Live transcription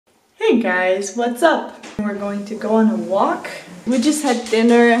Hey guys, what's up? We're going to go on a walk. We just had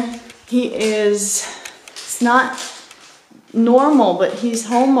dinner. It's not normal, but he's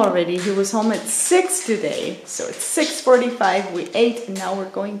home already. He was home at 6 today. So it's 6:45, we ate, and now we're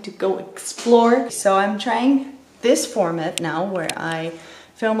going to go explore. So I'm trying this format now where I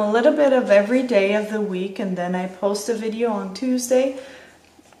film a little bit of every day of the week and then I post a video on Tuesday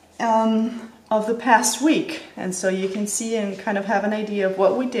of the past week. And so you can see and kind of have an idea of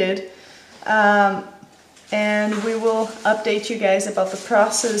what we did. And we will update you guys about the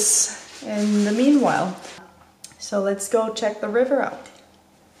process in the meanwhile. So let's go check the river out.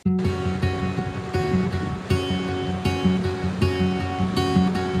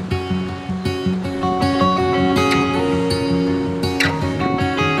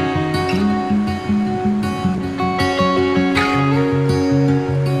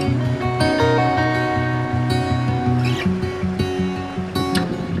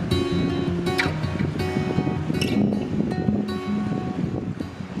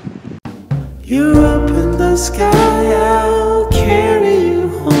 You're up in the sky, I'll carry you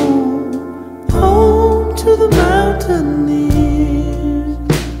home, home to the mountaineers.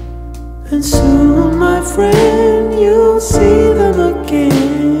 And soon, my friend, you'll see them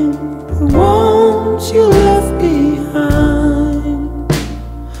again, the ones you left behind,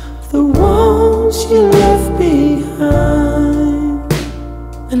 the ones you left behind.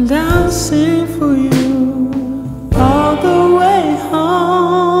 And I'll sing for you all the way home.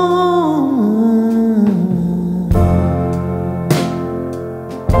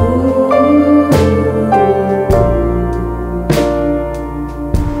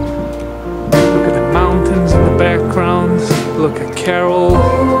 Look at Carol,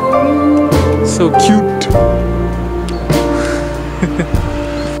 so cute.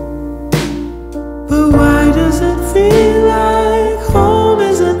 But why does it feel like home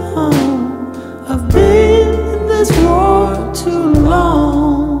isn't home? I've been in this war too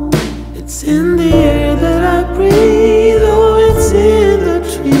long. It's in the air that I breathe, oh, it's in the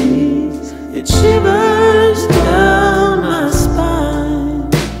trees. It shivers down my spine.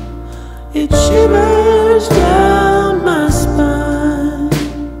 It shivers down my spine.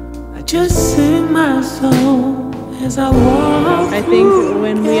 I just sing my song as I walk. I think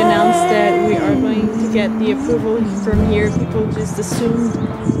when we announced that we are going to get the approval from here, people just assumed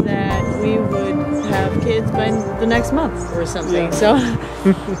that we would have kids by the next month or something. Yeah.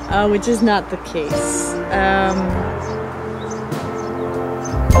 So, which is not the case.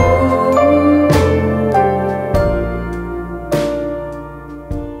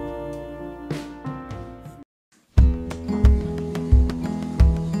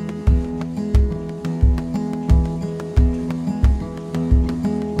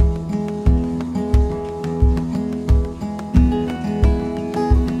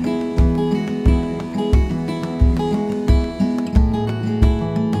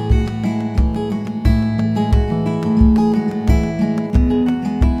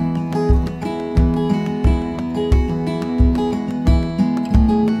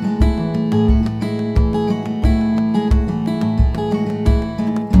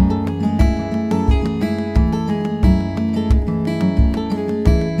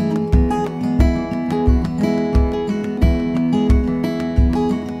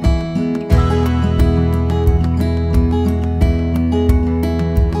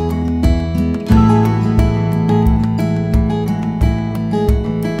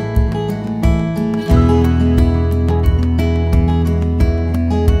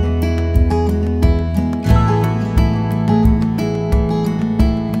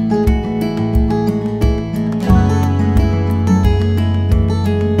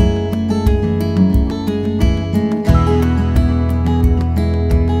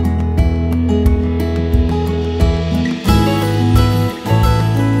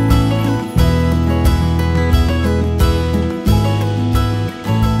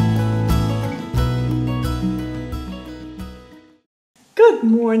 Good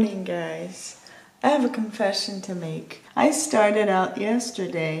morning, guys. I have a confession to make. I started out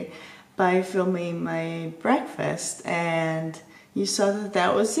yesterday by filming my breakfast and you saw that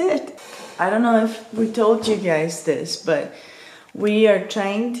that was it. I don't know if we told you guys this, but we are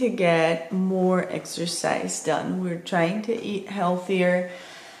trying to get more exercise done. We're trying to eat healthier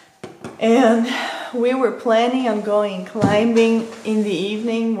and we were planning on going climbing in the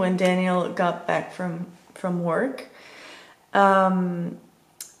evening when Daniel got back from work.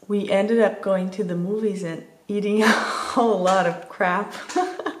 We ended up going to the movies and eating a whole lot of crap.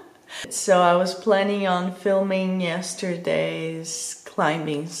 So I was planning on filming yesterday's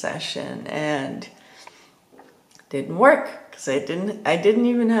climbing session and didn't work because I didn't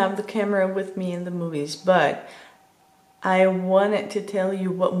even have the camera with me in the movies, but I wanted to tell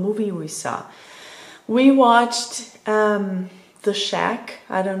you what movie we saw. We watched The Shack.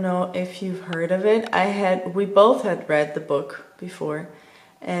 I don't know if you've heard of it. We both had read the book before,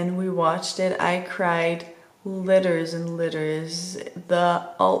 and we watched it. I cried liters and liters.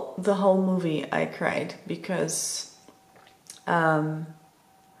 The whole movie I cried because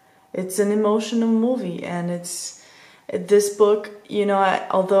it's an emotional movie, and this book, you know,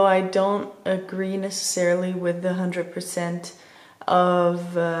 although I don't agree necessarily with the 100%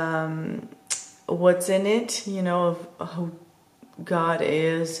 of what's in it, you know, of who God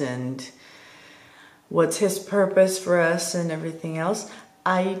is and what's His purpose for us and everything else,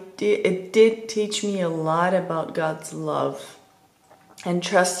 it did teach me a lot about God's love and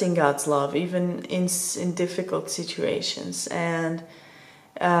trusting God's love, even in difficult situations. And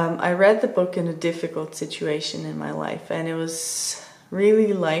I read the book in a difficult situation in my life, and it was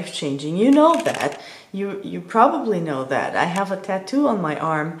really life-changing. You know that. You probably know that. I have a tattoo on my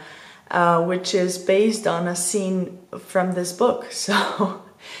arm, which is based on a scene from this book. So,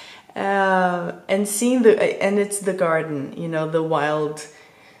 and it's the garden, you know, the wild,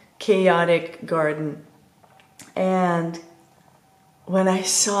 chaotic garden. And when I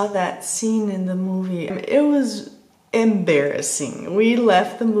saw that scene in the movie, it was embarrassing. We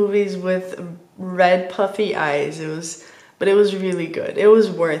left the movies with red puffy eyes. But it was really good. It was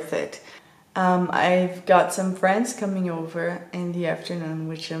worth it. I've got some friends coming over in the afternoon,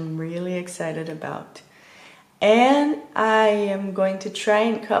 which I'm really excited about. And I am going to try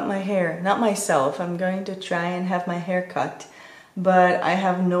and cut my hair. Not myself. I'm going to try and have my hair cut. But I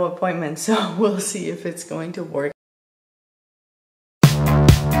have no appointment, so we'll see if it's going to work.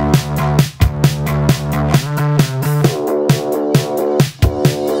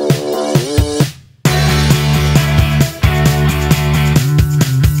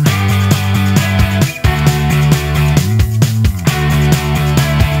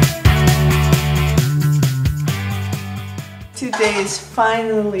 Today is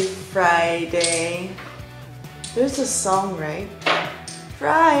finally Friday. There's a song, right?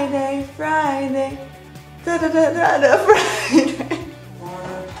 Friday, Friday, da da da da da, Friday.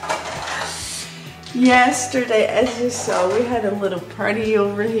 Yesterday, as you saw, we had a little party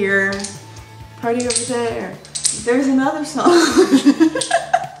over here, party over there. There's another song.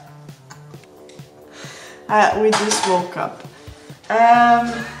 We just woke up.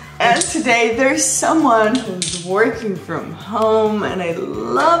 And today there's someone who's working from home, and I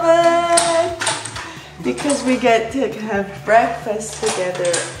love it because we get to have breakfast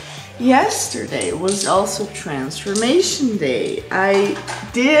together. Yesterday was also Transformation Day. I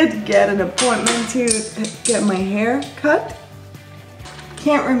did get an appointment to get my hair cut.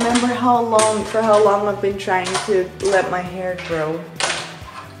 Can't remember for how long I've been trying to let my hair grow.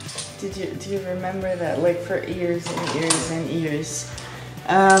 Do you remember that? Like for years and years and years.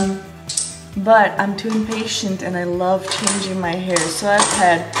 But I'm too impatient and I love changing my hair. So I've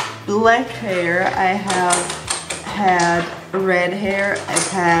had black hair, I have had red hair,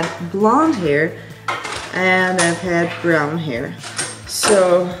 I've had blonde hair, and I've had brown hair.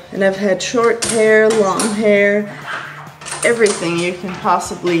 So, and I've had short hair, long hair, everything you can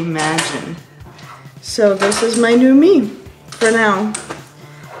possibly imagine. So this is my new me for now.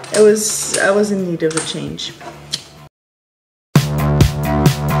 I was in need of a change.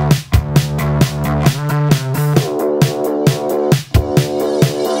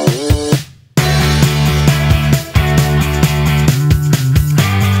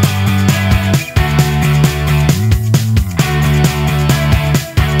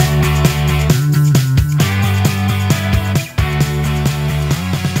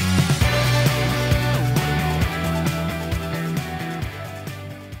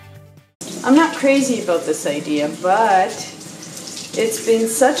 I'm not crazy about this idea, but it's been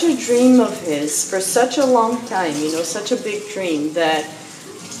such a dream of his for such a long time, you know, such a big dream that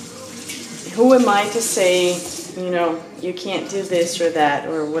who am I to say, you know, you can't do this or that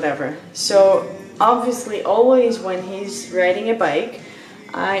or whatever. So obviously always when he's riding a bike,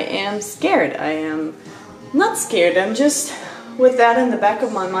 I am scared. I am not scared, I'm just with that in the back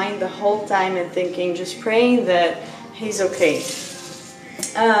of my mind the whole time and thinking, just praying that he's okay.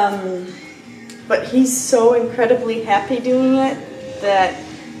 But he's so incredibly happy doing it that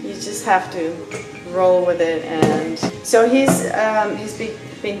you just have to roll with it. And so he's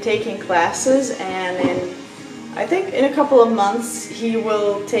been taking classes, and I think in a couple of months he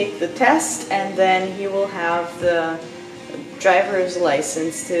will take the test, and then he will have the driver's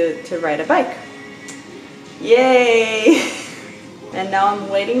license to ride a bike. Yay! And now I'm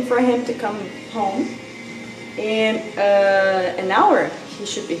waiting for him to come home in an hour. He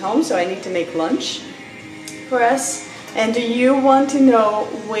should be home, so I need to make lunch for us. And do you want to know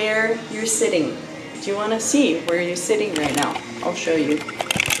where you're sitting? Do you want to see where you're sitting right now? I'll show you.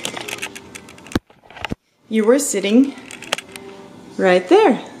 You were sitting right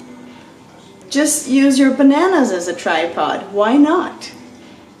there. Just use your bananas as a tripod. Why not?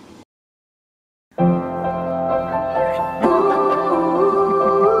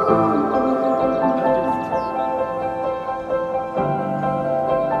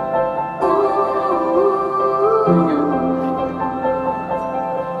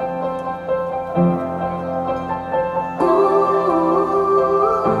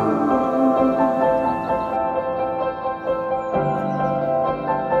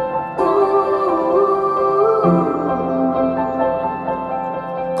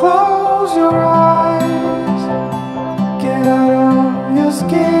 Close your eyes, get out of your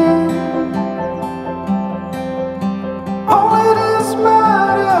skin. Only this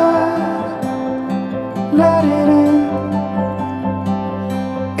matters, let it in.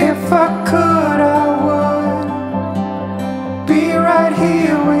 If I could, I would be right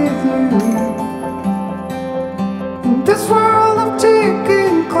here with you. In this world of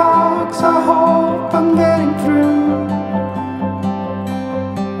ticking clocks, I hope I'm getting through.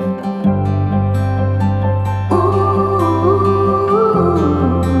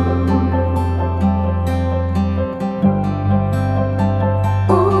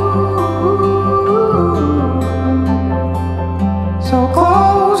 So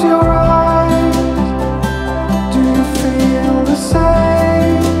close your eyes, do you feel the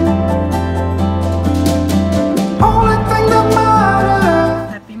same? Only thing that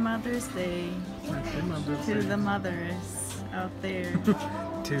matters. Happy Mother's Day to the mothers out there.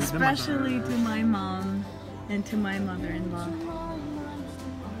 Especially to my mom and to my mother-in-law.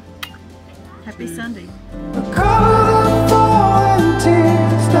 Happy Sunday. Cover the falling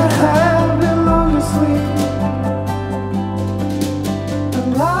tears.